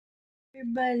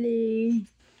Everybody,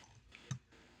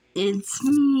 it's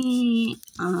me.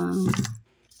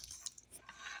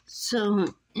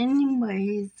 So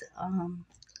anyways, I'm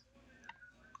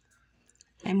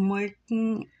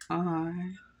working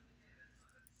on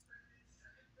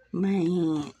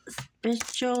my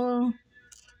special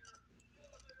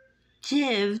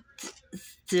gift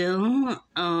still.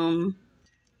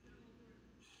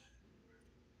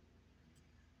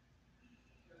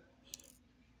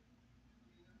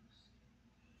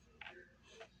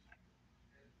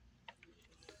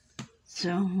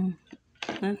 So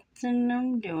that's what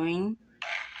I'm doing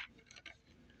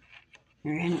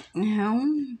right now.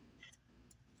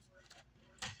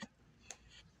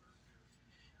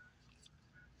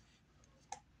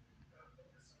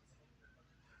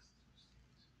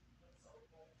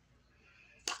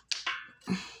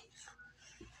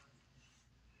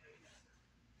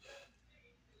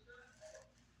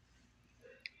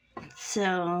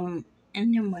 So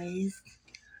anyways,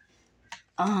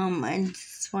 I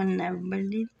just want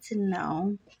everybody to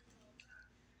know,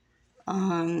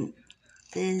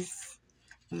 this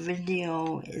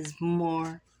video is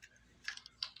more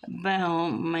about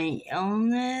my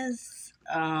illness.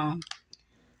 I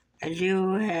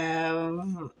do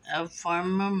have a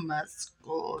form of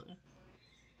muscular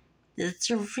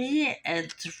dystrophy.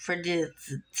 It's for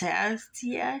this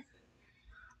ataxia.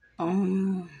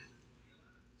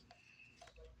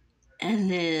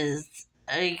 It is.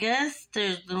 I guess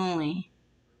there's only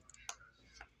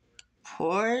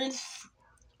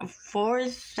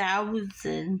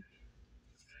 4,000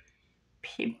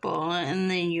 people in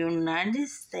the United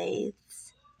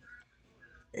States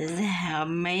that have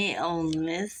my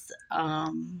illness.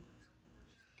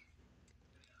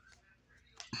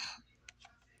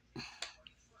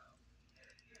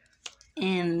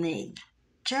 And they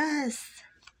just,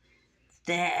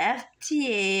 the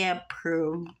FDA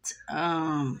approved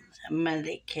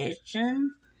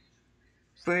medication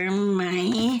for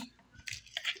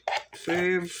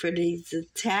these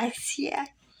ataxia,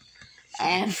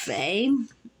 FA,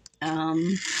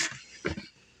 and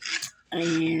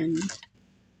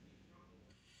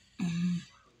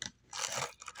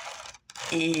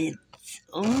it's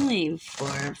only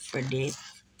for the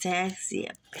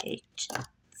ataxia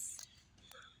patients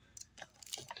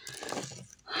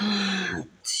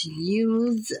to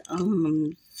use.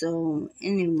 So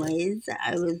anyways,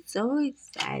 I was so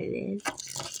excited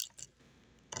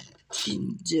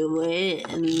to do it,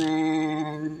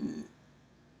 and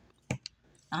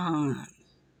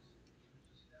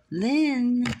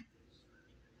then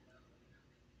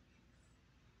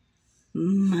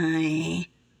my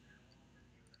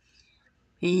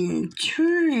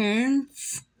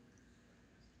insurance,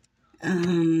 they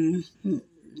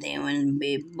want to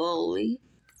be bullied,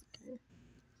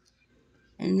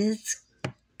 and it's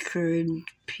cured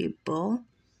people,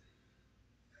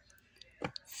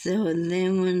 so they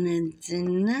want to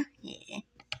deny it,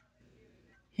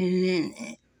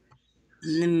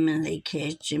 the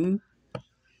medication,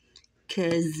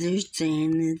 because they're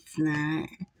saying it's not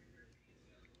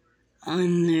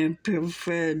on their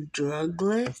preferred drug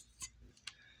list.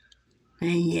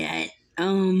 Not yet.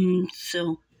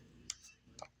 So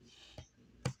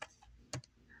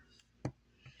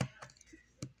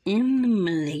in the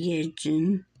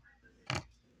medication,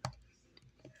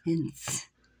 it's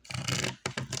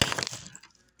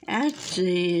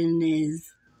actually, it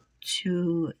is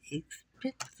too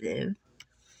expensive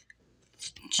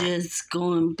to just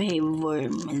go and pay for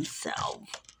it myself.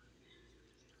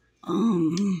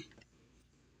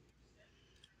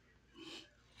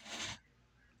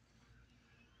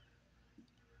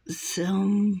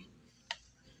 So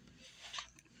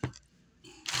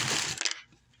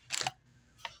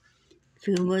if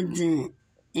it wasn't,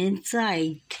 it's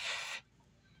like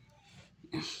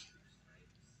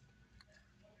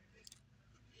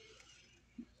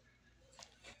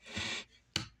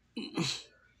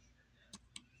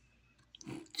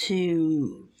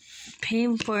to pay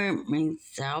for it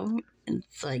myself,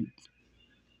 it's like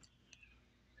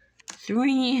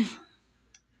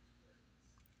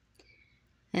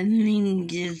I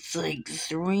think it's like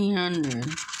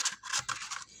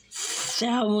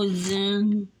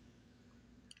 300,000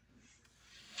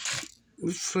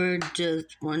 for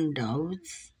just one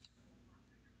dose.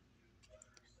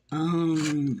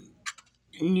 And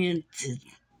you just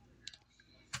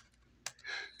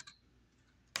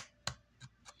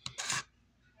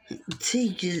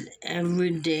take it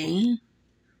every day.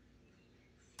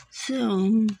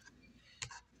 So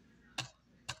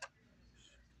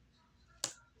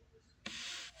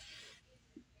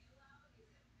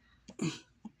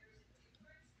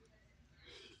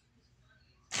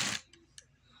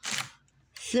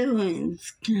So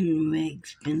it's kind of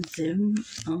expensive.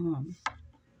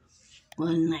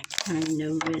 Well, not kind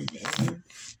of, it is.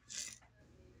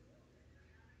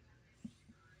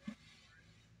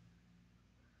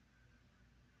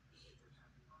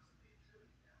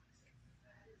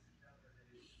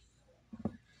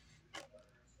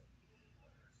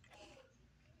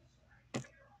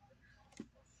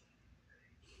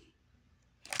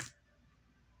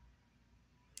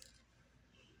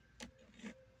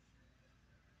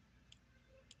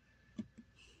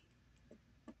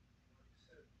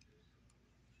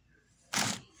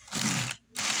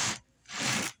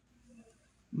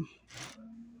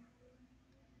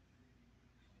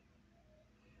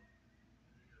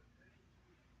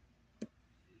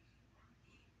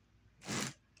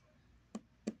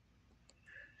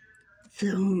 So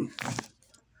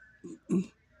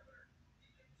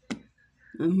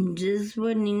I'm just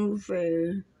waiting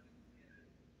for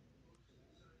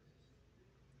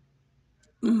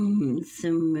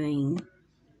some rain.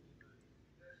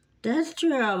 That's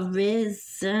your obvious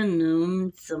something.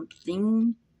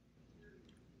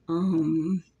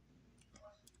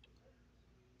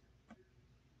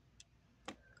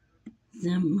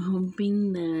 I'm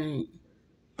hoping that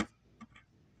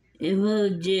it will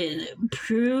get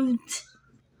approved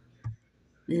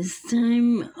this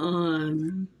time.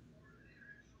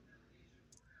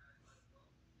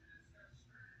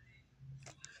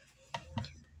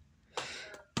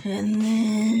 And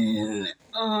then,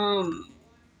 oh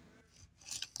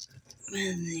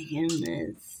my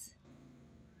goodness.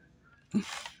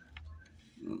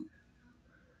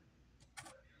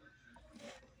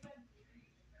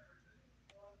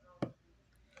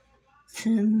 So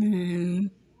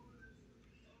then,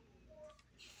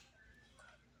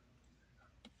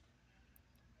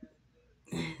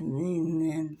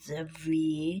 that's a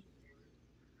V.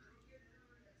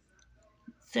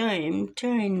 Sorry, I'm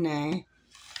trying to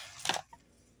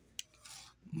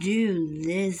do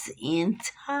this and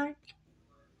talk.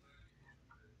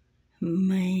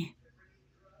 My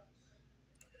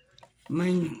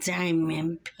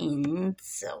diamond pin,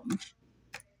 so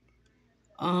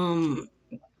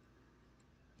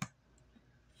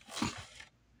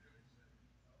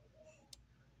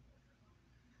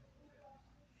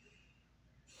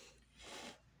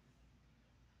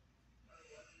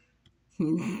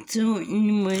so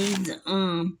anyways,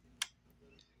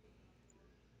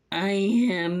 I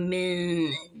have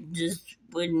been just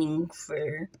waiting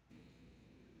for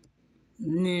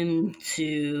them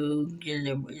to get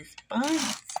a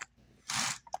response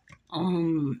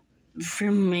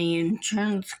from my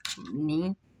insurance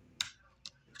company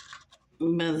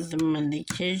about the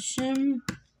medication.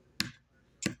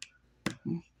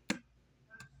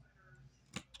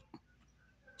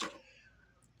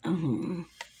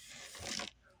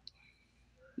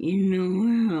 You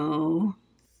know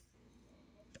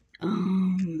how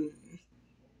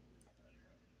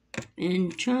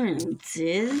insurance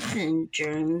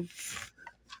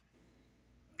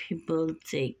people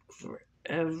take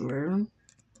forever.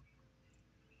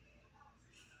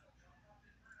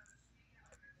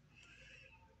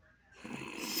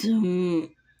 So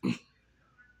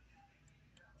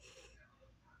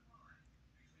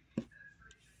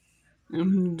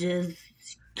I'm just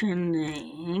kinda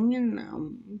hanging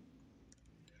out,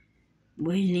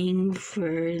 waiting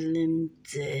for them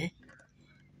to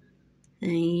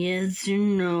say yes or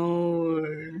no,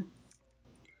 or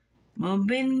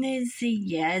hoping they say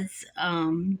yes.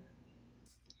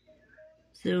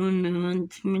 So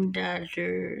once my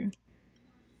doctor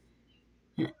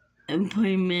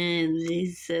appointment, they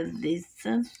said they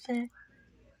sent it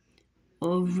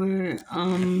over,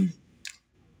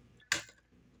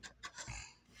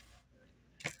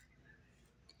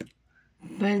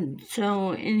 but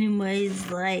so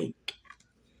anyways, like,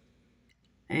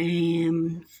 I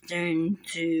am starting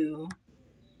to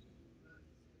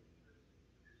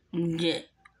get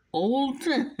old.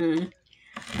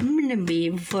 I'm gonna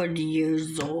be 40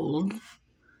 years old.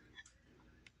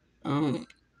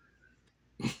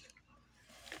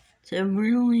 So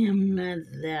really I'm not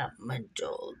that much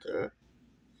older.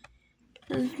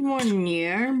 Just 1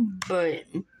 year, but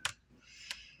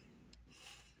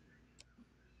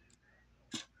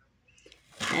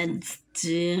that's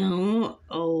still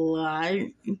a lot.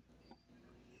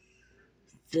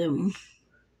 So,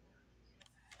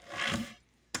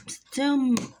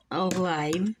 still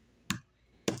alive.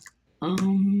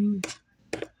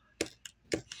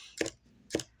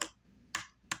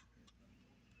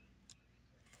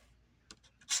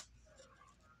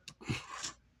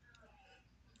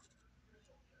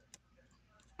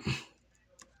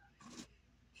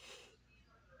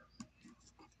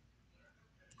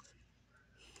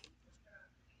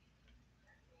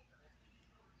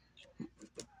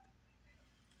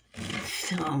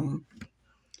 So,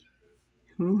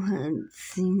 who had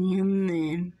seen him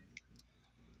then?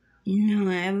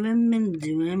 I haven't been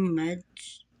doing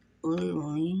much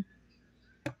lately.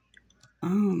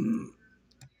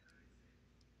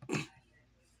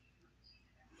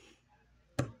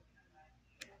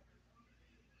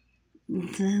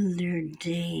 The other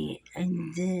day I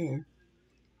did.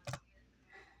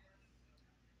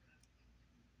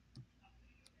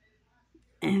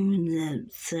 I was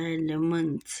outside. I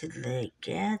went to the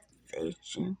gas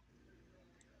station.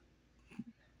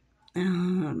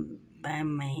 By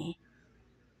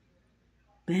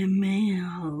my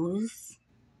house.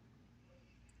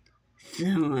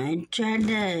 So I try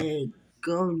to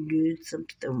go do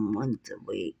something once a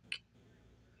week.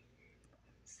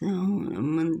 So I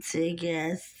went to the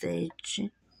gas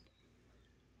station.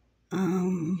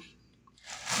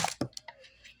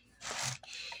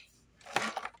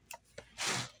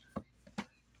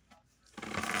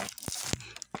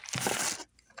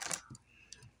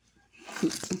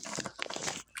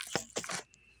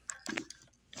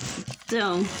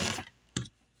 So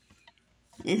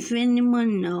if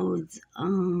anyone knows,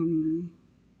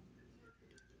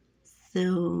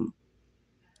 so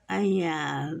I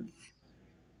have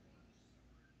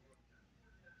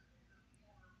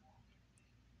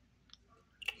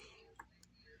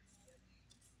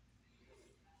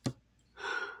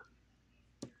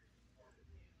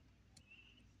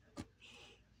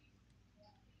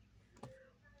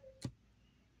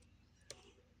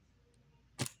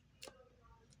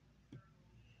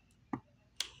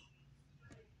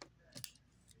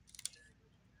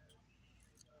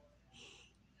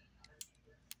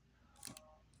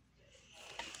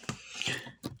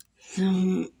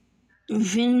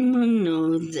if anyone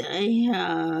knows, I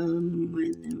have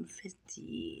more than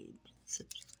 50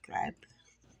 subscribers.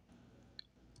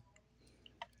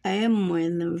 I have more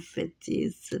than 50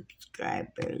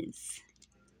 subscribers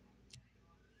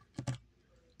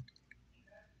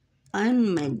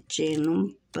on my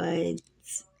channel, but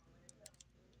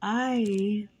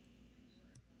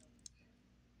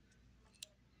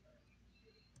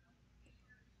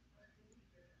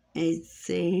it's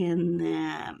saying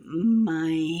that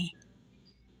my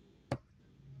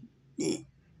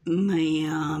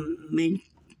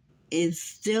it's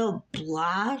still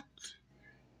blocked.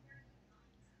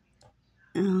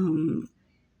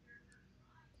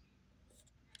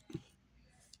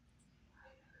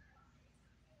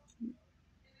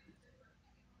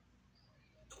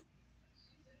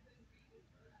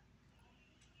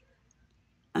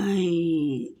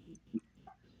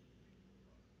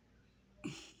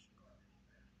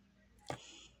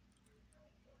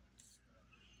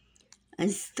 I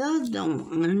still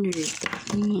don't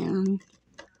understand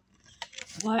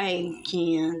why I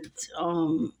can't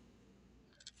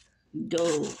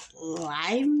go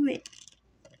live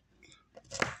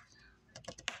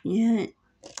yet.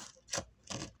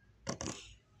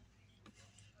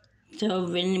 So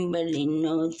if anybody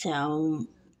knows how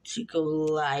to go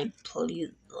live,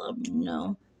 please let me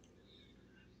know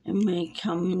in my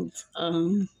comments.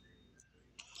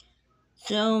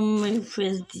 So my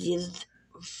 50th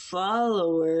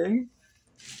follower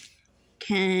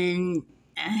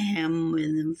I have more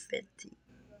than 50.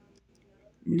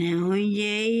 Now,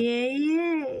 yay.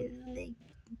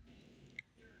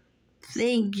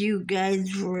 Thank you guys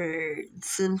for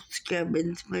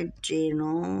subscribing to my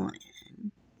channel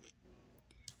and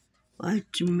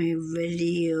watching my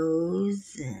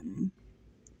videos and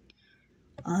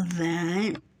all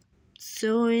that.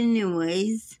 So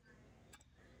anyways,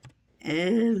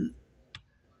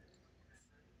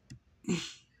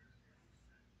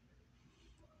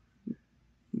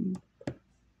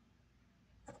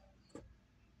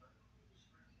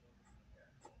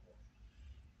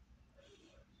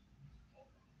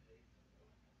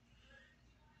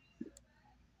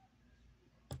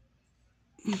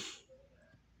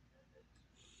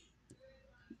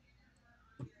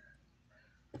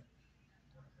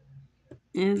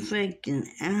 if I can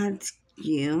ask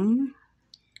you,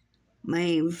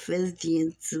 my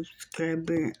 50th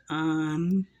subscriber,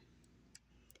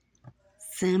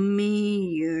 send me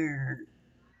your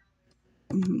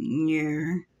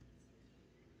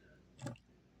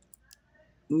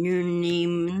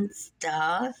name and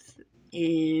stuff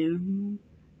and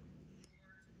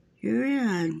your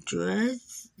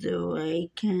address so I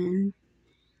can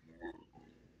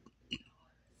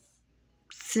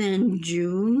send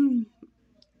you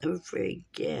a free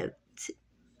gift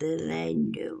that I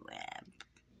do have,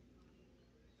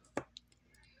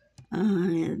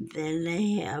 that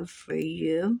I have for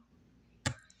you.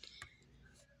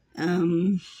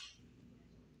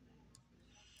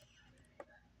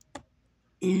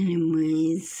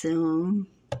 anyway, so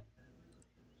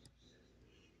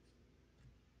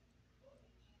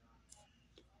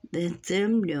that's what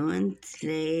I'm doing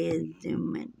today, is do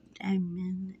my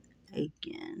diamond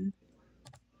again.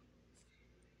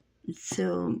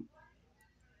 So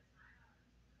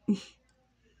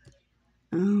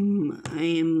I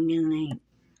am gonna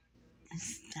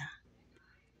stop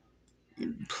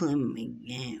and play my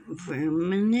game for a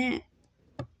minute.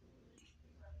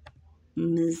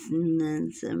 Listen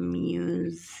to some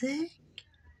music.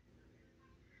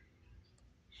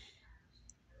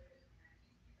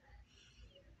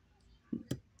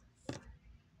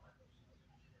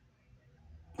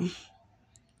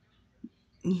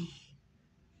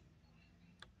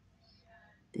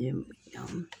 There we go.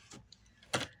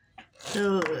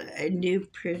 So I do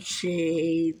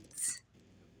appreciate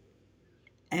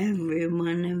every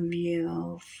one of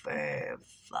you for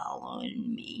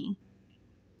following me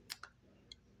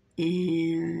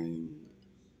and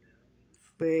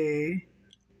for,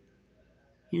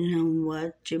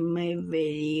 watching my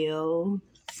video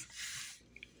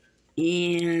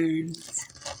and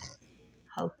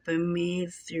helping me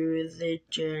through the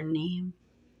journey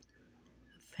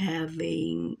of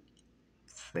having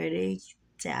Frederick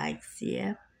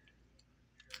ataxia.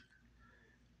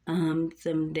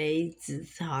 Some days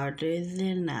it's harder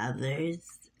than others.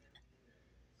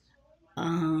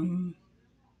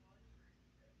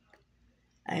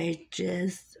 I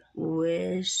just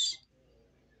wish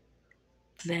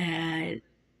that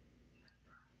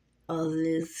all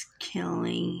this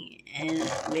killing and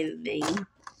everything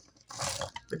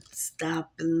would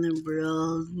stop in the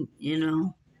world,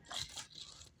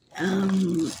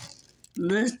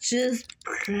 Let's just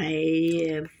pray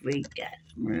if we get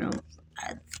real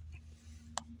fast.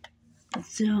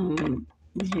 So,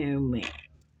 here we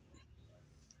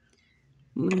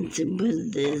want to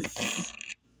put this.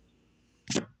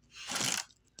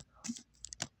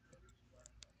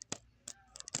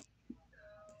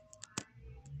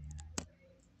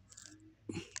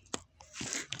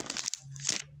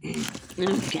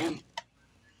 Okay.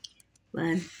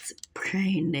 Let's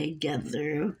pray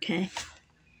together, okay?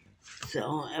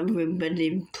 So,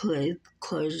 everybody, please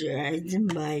close your eyes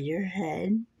and bow your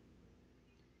head.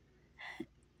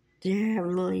 Dear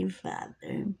Heavenly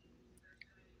Father,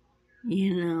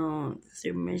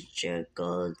 through my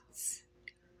struggles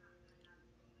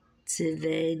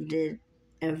today,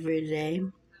 every day,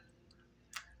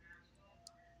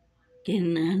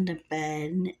 getting out of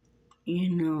bed,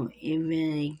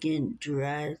 even getting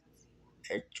dressed,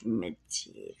 brushing my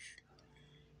teeth,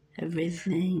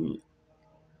 everything,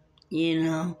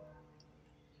 I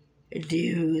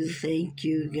do thank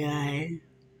you, God,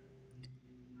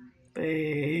 for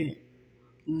giving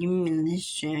me the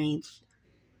strength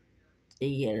to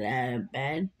get out of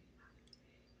bed,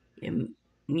 and,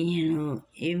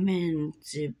 even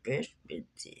to brush my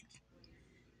teeth.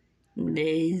 Some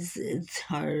days it's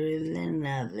harder than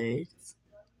others.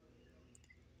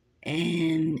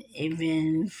 And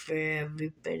even for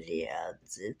everybody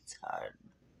else, it's hard.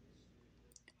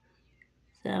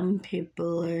 Some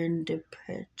people are in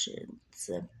depression.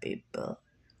 Some people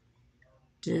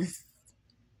just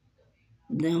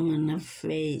don't want to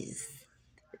face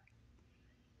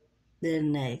the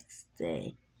next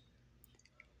day.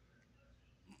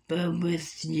 But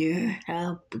with your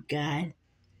help, God,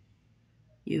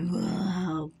 you will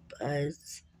help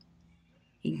us,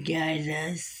 guide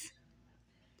us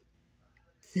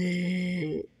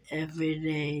to every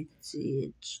day to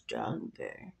get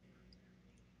stronger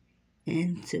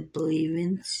and to believe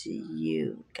into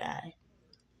you, God.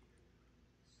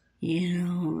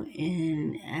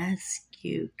 And ask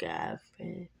you, God,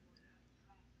 for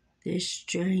the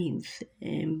strength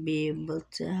and be able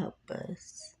to help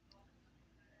us,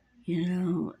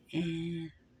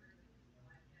 and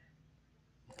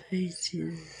please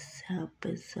just help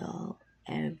us all.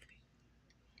 Every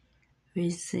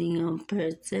single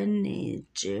person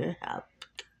needs your help,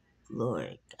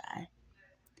 Lord God.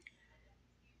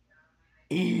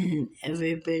 And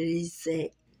everybody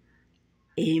say,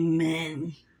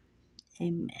 Amen.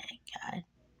 Amen, God.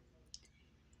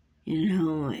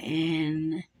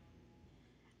 And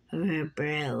a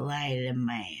bright light in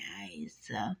my eyes,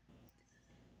 so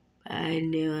I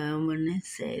want to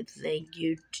say thank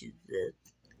you, Jesus,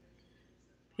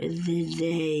 for the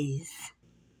days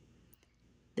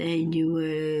that you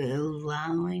were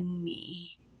allowing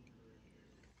me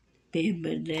be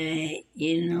able to,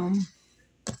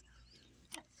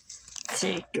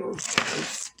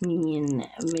 sacrifice me and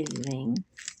everything.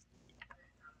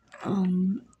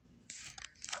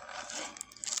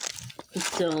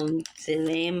 So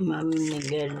today I'm having a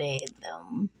good day,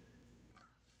 though.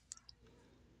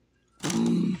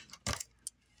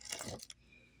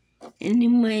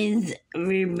 Anyways,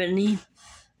 everybody,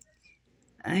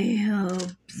 I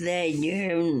hope that you're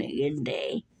having a good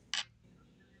day.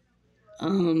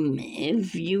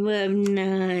 If you have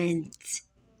not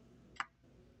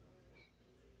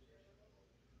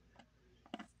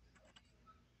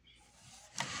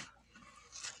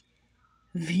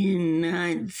if you're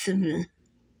not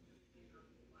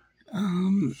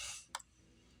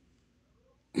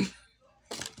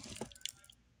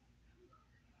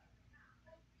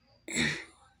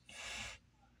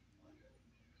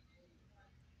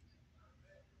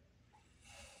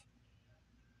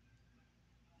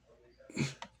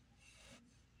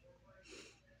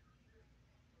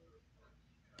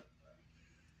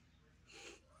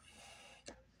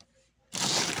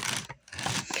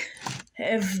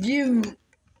if you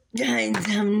guys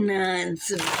have not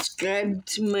subscribed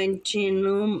to my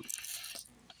channel,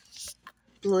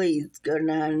 please go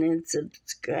down and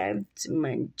subscribe to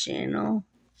my channel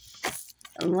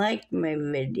and like my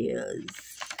videos.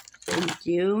 Thank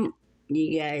you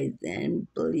guys, and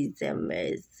please have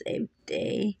a safe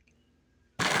day.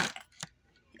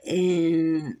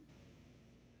 And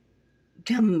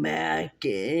come back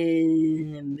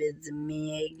and visit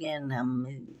me again on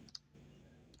my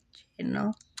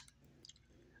channel.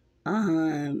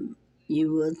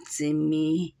 You will see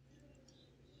me.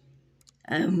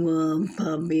 I will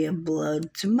probably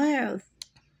upload tomorrow.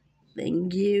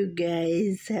 Thank you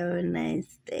guys. Have a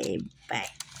nice day. Bye.